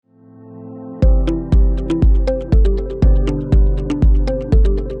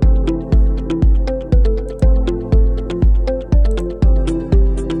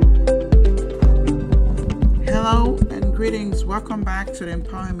welcome back to the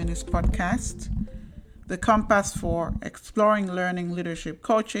Empower Minutes podcast, the compass for exploring learning, leadership,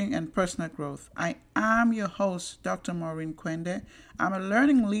 coaching, and personal growth. I am your host, Dr. Maurine Kwende. I'm a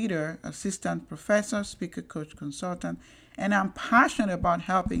learning leader, assistant professor, speaker, coach, consultant, and I'm passionate about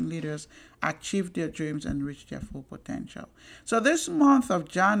helping leaders achieve their dreams and reach their full potential. So this month of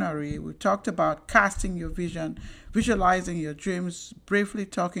January, we talked about casting your vision, visualizing your dreams, briefly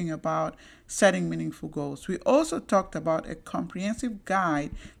talking about setting meaningful goals. We also talked about a comprehensive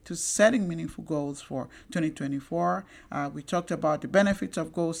guide to setting meaningful goals for 2024. We talked about the benefits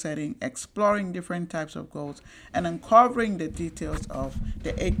of goal setting, exploring different types of goals, and uncovering the details of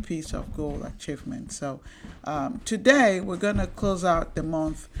the 8 P's of goal achievement. So today we're going to close out the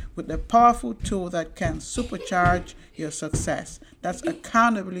month with a powerful tool that can supercharge your success. That's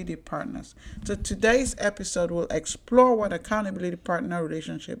accountability partners. So today's episode will explore what accountability partner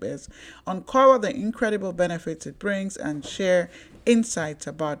relationship is, uncover the incredible benefits it brings, and share insights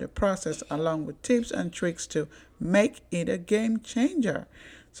about the process along with tips and tricks to make it a game changer.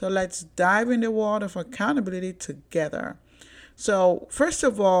 So let's dive in the world of accountability together. So first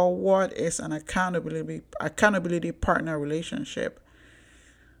of all, what is an accountability partner relationship?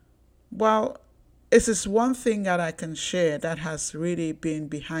 Well, this is one thing that I can share that has really been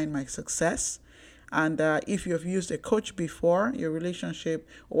behind my success. And if you've used a coach before, your relationship,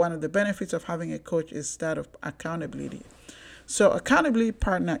 one of the benefits of having a coach is that of accountability. So accountability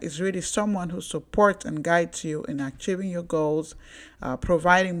partner is really someone who supports and guides you in achieving your goals,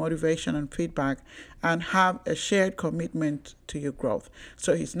 providing motivation and feedback, and have a shared commitment to your growth.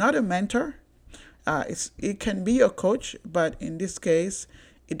 So he's not a mentor. It can be your coach, but in this case,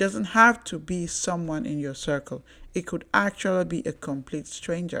 it doesn't have to be someone in your circle. It could actually be a complete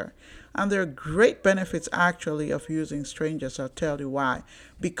stranger. And there are great benefits actually of using strangers. I'll tell you why.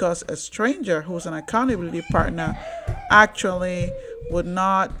 Because a stranger who's an accountability partner actually would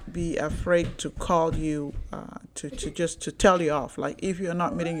not be afraid to call you to tell you off. Like if you're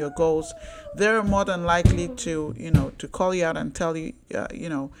not meeting your goals, they're more than likely to call you out and tell you,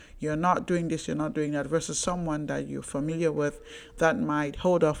 you're not doing this, you're not doing that, versus someone that you're familiar with that might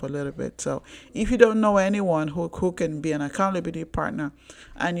hold off a little bit. So if you don't know anyone who can be an accountability partner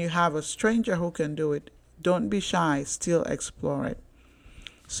and you have a stranger who can do it, don't be shy, still explore it.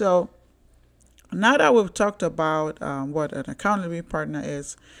 So now that we've talked about what an accountability partner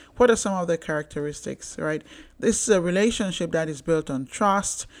is, what are some of the characteristics, right? This is a relationship that is built on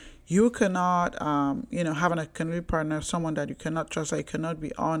trust. You cannot, have an accountability partner, someone that you cannot trust, that you cannot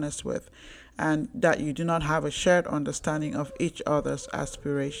be honest with, and that you do not have a shared understanding of each other's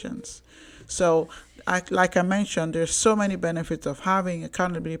aspirations. So, like I mentioned, there's so many benefits of having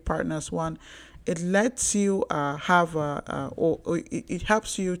accountability partners. One, it lets you it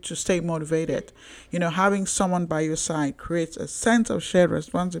helps you to stay motivated. Having someone by your side creates a sense of shared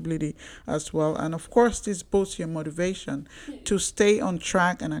responsibility as well. And of course, this boosts your motivation to stay on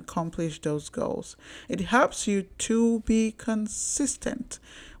track and accomplish those goals. It helps you to be consistent,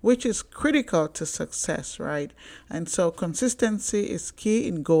 which is critical to success, right? And so consistency is key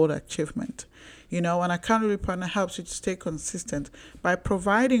in goal achievement. An accountability partner helps you to stay consistent by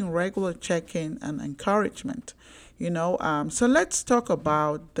providing regular check-in and encouragement. So let's talk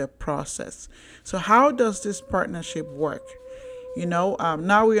about the process. So how does this partnership work?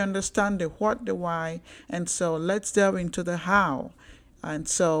 Now we understand the what, the why, and so let's delve into the how. And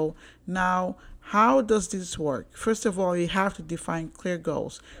so now, how does this work? First of all, you have to define clear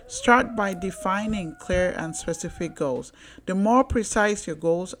goals. Start by defining clear and specific goals. The more precise your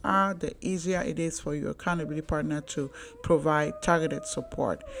goals are, the easier it is for your accountability partner to provide targeted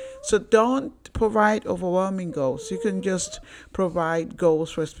support. So don't provide overwhelming goals. You can just provide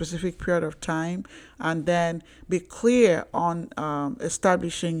goals for a specific period of time and then be clear on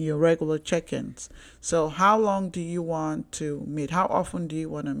establishing your regular check-ins. So how long do you want to meet? How often do you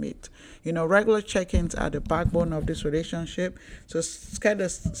want to meet? Regular check-ins are the backbone of this relationship. So set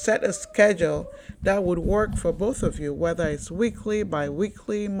a schedule that would work for both of you, whether it's weekly,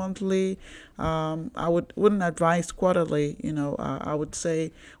 bi-weekly, monthly. I wouldn't advise quarterly. I would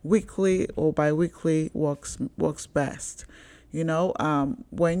say weekly or bi-weekly works best.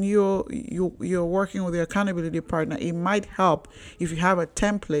 When you're working with your accountability partner, it might help if you have a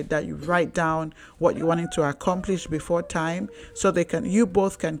template that you write down what you're wanting to accomplish before time, so you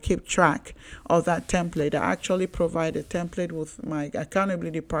both can keep track of that template. I actually provide a template with my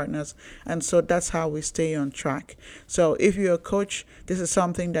accountability partners, and so that's how we stay on track. So if you're a coach, this is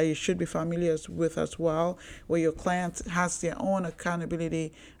something that you should be familiar with as well, where your client has their own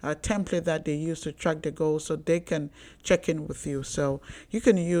accountability template that they use to track the goals, so they can check in with with you. So you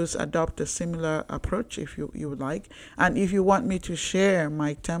can adopt a similar approach if you would like. And if you want me to share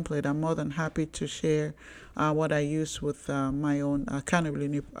my template, I'm more than happy to share what I use with my own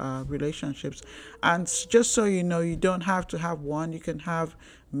accountability relationships. And just so you know, you don't have to have one. You can have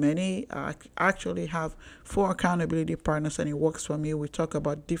many. Actually have 4 accountability partners, and it works for me. We talk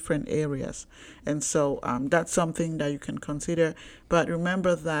about different areas, and so that's something that you can consider. But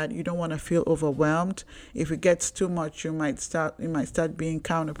remember that you don't want to feel overwhelmed. If it gets too much, you might start being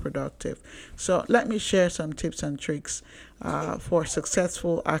counterproductive. So let me share some tips and tricks for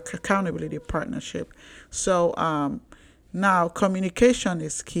successful accountability partnership. So now, communication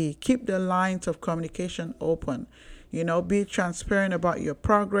is key. Keep the lines of communication open. Be transparent about your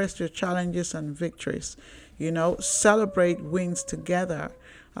progress, your challenges, and victories. Celebrate wins together.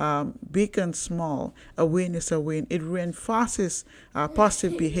 Big and small, a win is a win. It reinforces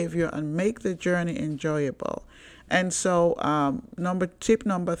positive behavior and make the journey enjoyable. And so, tip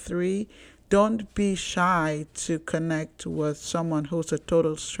number 3, don't be shy to connect with someone who's a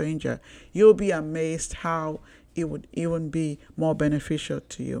total stranger. You'll be amazed how it would even be more beneficial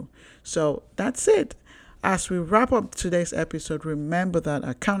to you. So that's it. As we wrap up today's episode, remember that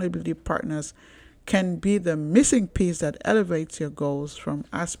accountability partners can be the missing piece that elevates your goals from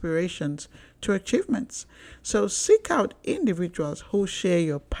aspirations to achievements. So seek out individuals who share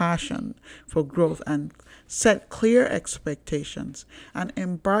your passion for growth and set clear expectations and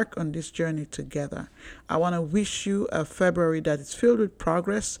embark on this journey together. I want to wish you a February that is filled with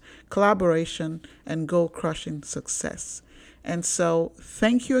progress, collaboration, and goal-crushing success. And so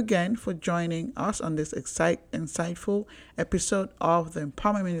thank you again for joining us on this insightful episode of the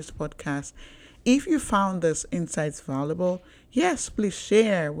Empowerment Minutes podcast. If you found this insights valuable, yes, please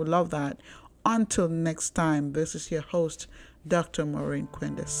share. We love that. Until next time, this is your host, Dr. Maurine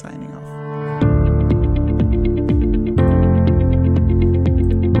Kwende, signing off.